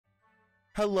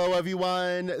Hello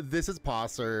everyone, this is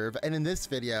Pawserve, and in this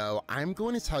video, I'm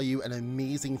going to tell you an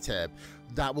amazing tip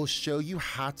that will show you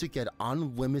how to get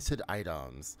unlimited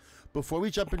items. Before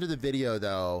we jump into the video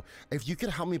though, if you could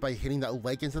help me by hitting that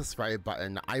like and subscribe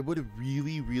button, I would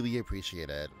really appreciate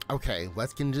it. Okay,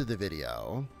 let's get into the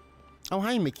video. Oh,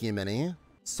 hi Mickey and Minnie.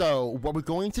 So what we're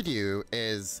going to do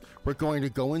is we're going to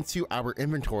go into our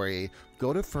inventory,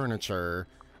 go to furniture,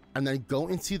 and then go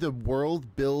into the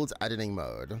world build editing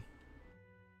mode.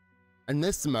 In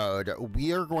this mode,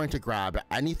 we are going to grab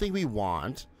anything we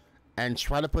want and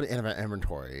try to put it in our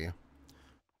inventory.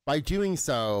 By doing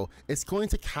so, it's going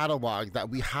to catalog that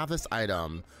we have this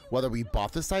item, whether we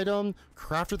bought this item,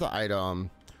 crafted the item,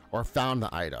 or found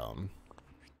the item.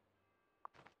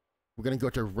 We're going to go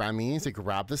to Remy to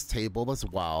grab this table as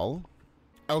well.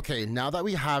 Okay, now that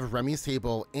we have Remy's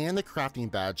table and the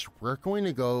crafting bench, we're going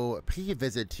to go pay a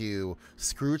visit to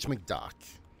Scrooge McDuck.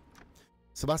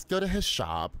 So let's go to his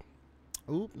shop.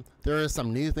 Oop, there are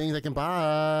some new things I can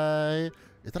buy.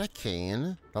 Is that a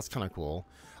cane? That's kind of cool.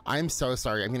 I'm so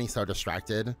sorry, I'm getting so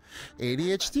distracted.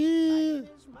 ADHD.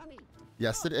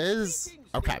 Yes, it is.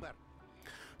 Okay.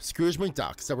 Scrooge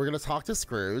McDuck. So we're going to talk to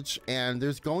Scrooge, and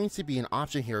there's going to be an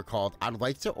option here called I'd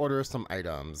like to order some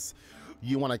items.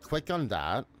 You want to click on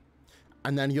that,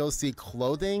 and then you'll see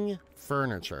clothing,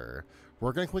 furniture.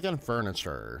 We're going to click on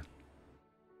furniture.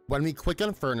 When we click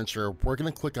on furniture, we're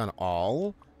going to click on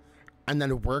all, and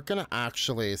then we're gonna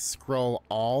actually scroll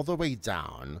all the way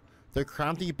down. The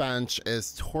crafting bench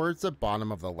is towards the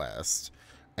bottom of the list,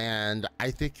 and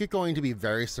I think you're going to be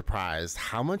very surprised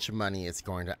how much money it's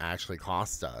going to actually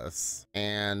cost us.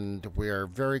 And we're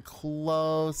very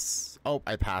close. Oh,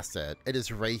 I passed it. It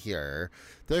is right here.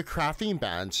 The crafting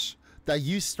bench that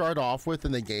you start off with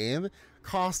in the game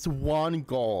costs 1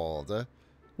 gold.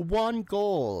 1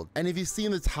 gold. And if you see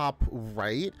in the top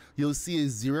right, you'll see a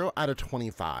 0 out of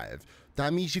 25.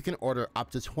 That means you can order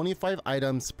up to 25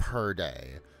 items per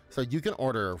day. So you can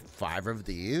order 5 of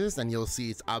these, and you'll see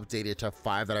it's updated to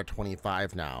 5 out of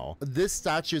 25 now. This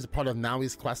statue is part of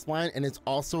Maui's questline, and it's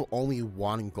also only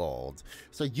 1 gold.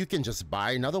 So you can just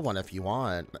buy another one if you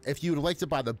want. If you would like to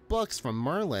buy the books from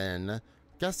Merlin,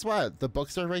 guess what? The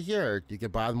books are right here. You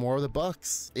can buy more of the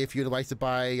books. If you'd like to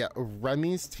buy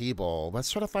Remy's table, let's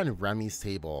try to find Remy's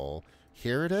table.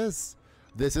 Here it is.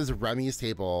 This is Remy's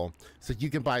table, so you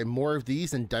can buy more of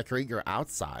these and decorate your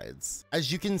outsides. As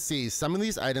you can see, some of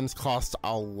these items cost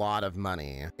a lot of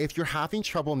money. If you're having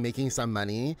trouble making some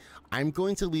money, I'm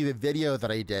going to leave a video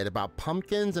that I did about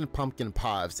pumpkins and pumpkin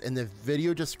puffs in the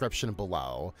video description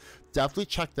below. Definitely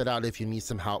check that out if you need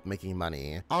some help making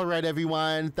money. Alright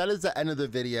everyone, that is the end of the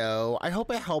video. I hope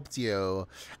it helped you.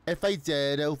 If I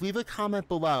did, leave a comment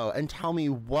below and tell me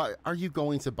what are you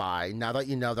going to buy now that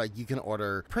you know that you can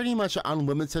order pretty much an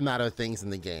unlimited amount of things in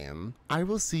the game. I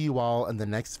will see you all in the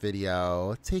next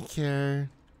video. Take care.